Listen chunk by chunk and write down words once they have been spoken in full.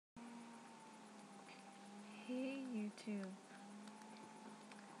to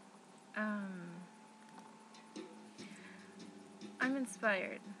um, I'm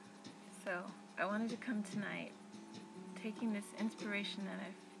inspired, so I wanted to come tonight taking this inspiration that I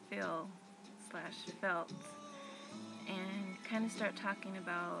felt and kind of start talking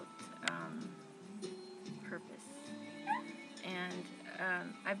about purpose. And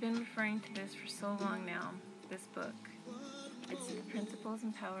I've been referring to this for so long now, this book. It's The Principles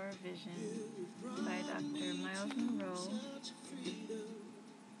and Power of Vision by Dr. Myles Munroe.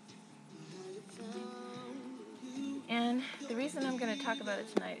 And the reason I'm going to talk about it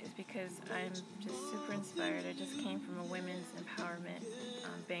tonight is because I'm just super inspired. I just came from a women's empowerment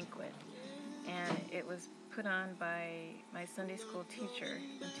banquet, and it was put on by my Sunday school teacher.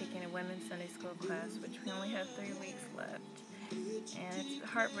 I'm taking a women's Sunday school class, which we only have 3 weeks left. And it's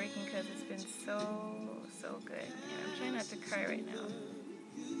heartbreaking because it's been so good. And I'm trying not to cry right now.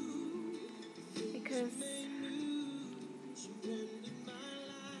 Because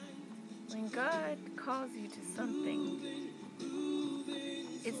when God calls you to something,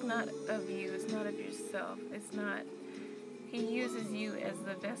 it's not of you, it's not of yourself. It's not, He uses you as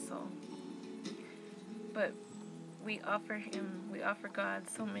the vessel. But we offer God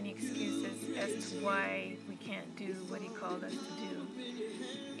so many excuses as to why we can't do what He called us to do.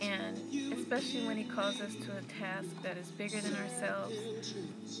 And especially when He calls us to a task that is bigger than ourselves,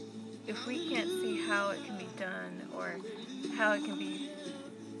 if we can't see how it can be done or how it can be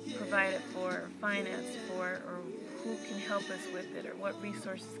provided for or financed for or who can help us with it or what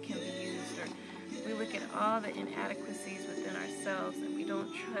resources can be used, or we look at all the inadequacies within ourselves and we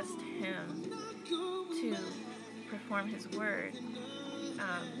don't trust Him to perform His word,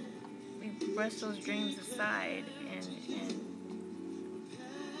 we brush those dreams aside and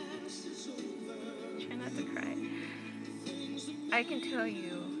try not to cry. I can tell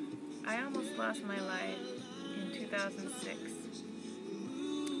you, I almost lost my life in 2006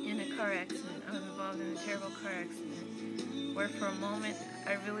 in a car accident. I was involved in a terrible car accident where for a moment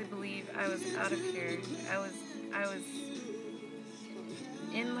I really believe I was out of here. I was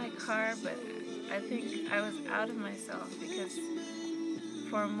in my car, but I think I was out of myself because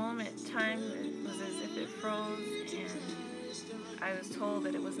for a moment time it was as if it froze and I was told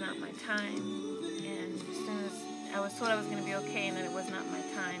that it was not my time, and as soon as I was told I was going to be okay and that it was not my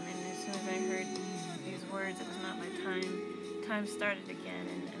time, and as soon as I heard these words, it was not my time started again,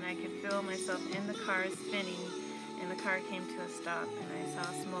 and I could feel myself in the car spinning, and the car came to a stop, and I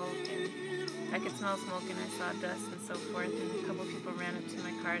saw smoke, and I could smell smoke, and I saw dust and so forth, and a couple people ran up to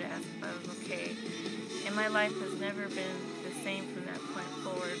my car to ask if I was okay. And my life has never been the same from that point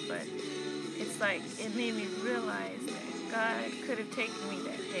forward, but it's like it made me realize that God could have taken me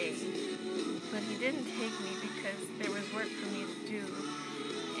that day, but He didn't take me because there was work for me to do,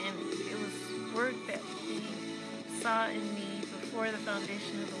 and it was work that He saw in me before the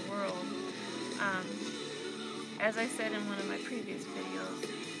foundation of the world. As I said in one of my previous videos,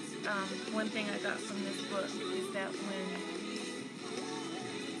 one thing I got from this book is that when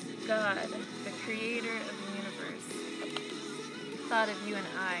God, the creator of the universe, thought of you and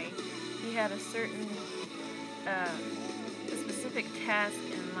I, He had a certain, a specific task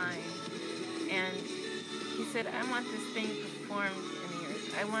in mind. And He said, I want this thing performed in the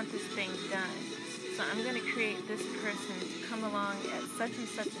earth. I want this thing done. So I'm going to create this person to come along at such and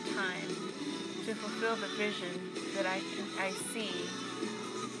such a time to fulfill the vision that I see.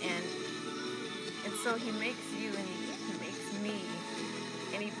 And so He makes you and He makes me.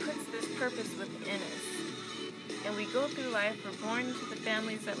 And He puts this purpose within us. And we go through life, we're born into the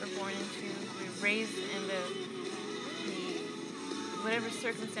families that we're born into, we're raised in the whatever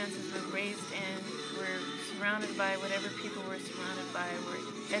circumstances we're raised in, we're surrounded by whatever people we're surrounded by, we're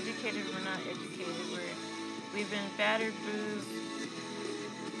educated or we're not educated, we've been battered, bruised,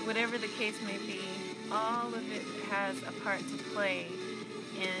 whatever the case may be, all of it has a part to play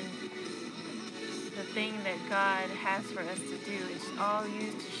in the thing that God has for us to do. It's all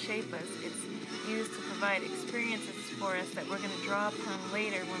used to shape us. It's used to provide experiences for us that we're going to draw upon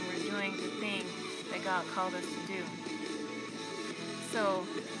later when we're doing the thing that God called us to do. So,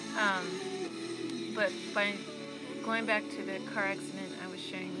 but by going back to the car accident I was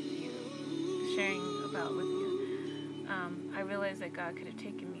sharing about with you, I realized that God could have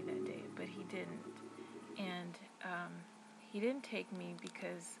taken me that day, but He didn't. And He didn't take me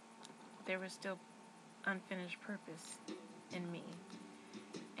because there was still unfinished purpose in me.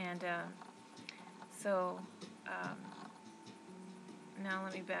 And so now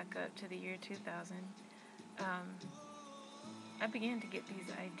let me back up to the year 2000. I began to get these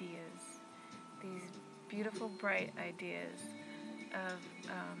ideas, these beautiful, bright ideas of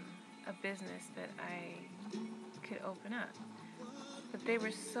a business that I could open up. But they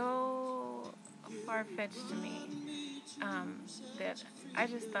were so far-fetched to me that I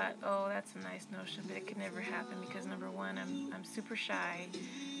just thought, oh, that's a nice notion, but it could never happen because number one, I'm super shy.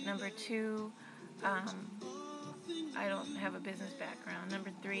 Number two, I don't have a business background.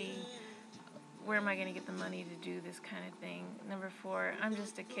 Number three, where am I going to get the money to do this kind of thing? Number four, I'm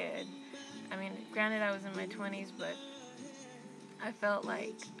just a kid. I mean, granted, I was in my 20s, but I felt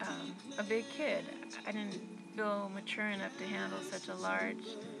like a big kid. I didn't feel mature enough to handle such a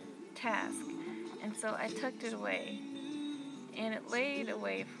large task. And so I tucked it away. And it laid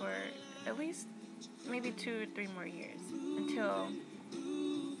away for at least maybe 2 or 3 more years until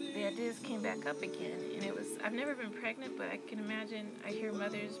the ideas came back up again. And it was, I've never been pregnant, but I can imagine, I hear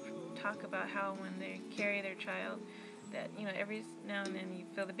mothers talk about how when they carry their child, that, you know, every now and then you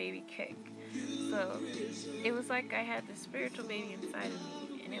feel the baby kick. So it was like I had this spiritual baby inside of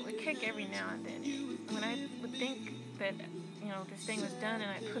me, and it would kick every now and then. When I would think that, you know, this thing was done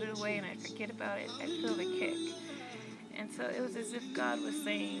and I put it away and I forget about it, I'd feel the kick. And so it was as if God was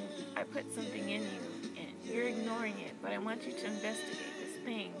saying, I put something in you and you're ignoring it, but I want you to investigate this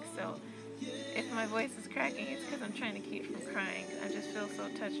thing. So if my voice is cracking, it's because I'm trying to keep from crying. I just feel so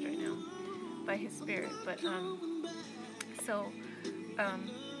touched right now by His Spirit. But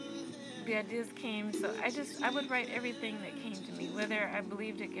the ideas came, so I would write everything that came to me, whether I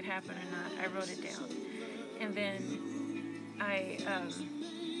believed it could happen or not. I wrote it down. And then I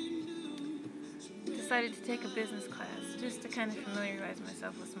decided to take a business class just to kind of familiarize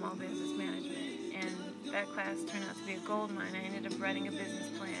myself with small business management. And that class turned out to be a gold mine. I ended up writing a business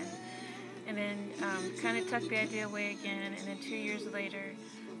plan. And then kind of tucked the idea away again. And then 2 years later,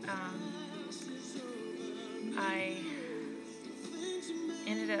 I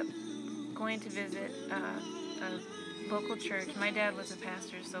ended up going to visit a local church. My dad was a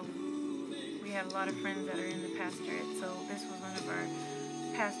pastor, so we have a lot of friends that are in the pastorate. So this was one of our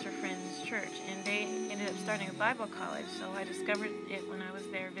pastor friends' church, and they ended up starting a Bible college. So I discovered it when I was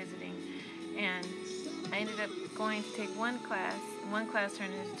there visiting, and I ended up going to take one class. One class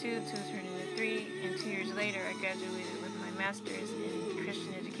turned into two turned into three, and 2 years later I graduated with my master's in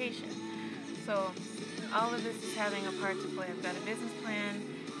Christian education. So all of this is having a part to play. I've got a business plan.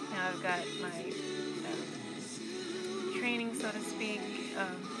 Now I've got my training, so to speak,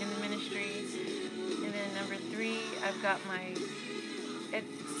 in the ministry. And then number three, I've got my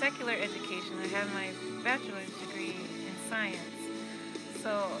secular education. I have my bachelor's degree in science.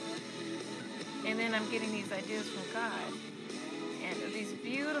 So, and then I'm getting these ideas from God. And this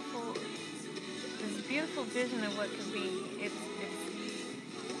beautiful vision of what could be.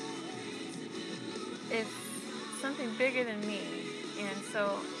 It's something bigger than me. And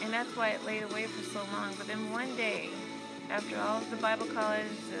that's why it laid away for so long. But then one day, after all of the Bible college,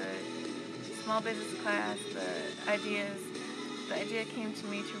 the small business class, the idea came to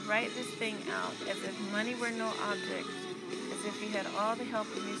me to write this thing out as if money were no object, as if you had all the help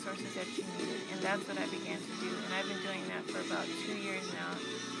and resources that you needed. And that's what I began to do. And I've been doing that for about 2 years now.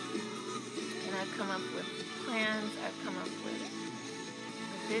 And I've come up with plans. I've come up with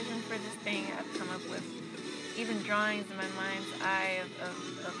a vision for this thing. I've come up with even drawings in my mind's eye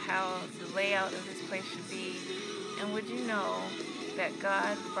of how the layout of this place should be. And would you know that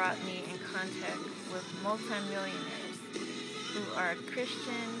God brought me in contact with multimillionaires who are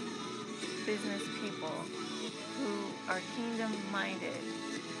Christian business people who are kingdom-minded.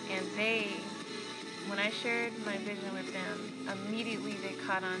 And when I shared my vision with them, immediately they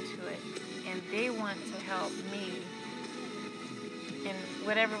caught on to it. And they want to help me in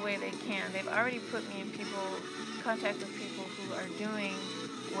whatever way they can. They've already put me in contact with people who are doing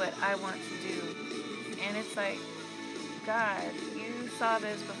what I want to do. And it's like, God, you saw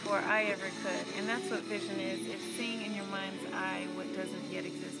this before I ever could. And that's what vision is. It's seeing in your mind's eye what doesn't yet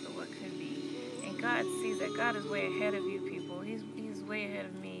exist, but what could be. And God sees that. God is way ahead of you people. He's way ahead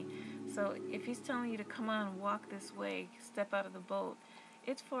of me. So if He's telling you to come on and walk this way, step out of the boat,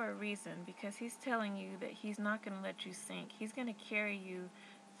 it's for a reason, because He's telling you that He's not going to let you sink. He's going to carry you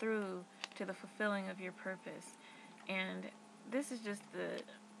through to the fulfilling of your purpose. And this is just the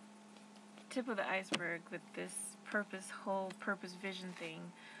tip of the iceberg with this whole purpose vision thing.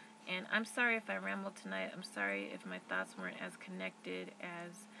 And I'm sorry if I rambled tonight. I'm sorry if my thoughts weren't as connected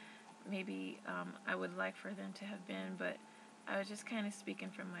as maybe I would like for them to have been, but I was just kind of speaking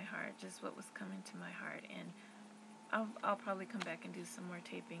from my heart, just what was coming to my heart. And I'll probably come back and do some more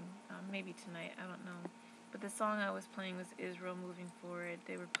taping, maybe tonight, I don't know. But the song I was playing was Israel Moving Forward.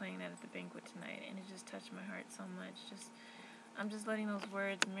 They were playing that at the banquet tonight, and it just touched my heart so much. I'm just letting those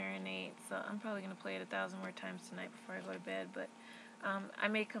words marinate, so I'm probably going to play it 1,000 more times tonight before I go to bed, but I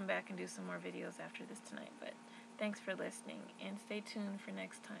may come back and do some more videos after this tonight. But Thanks for listening, and stay tuned for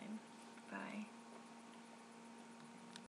next time.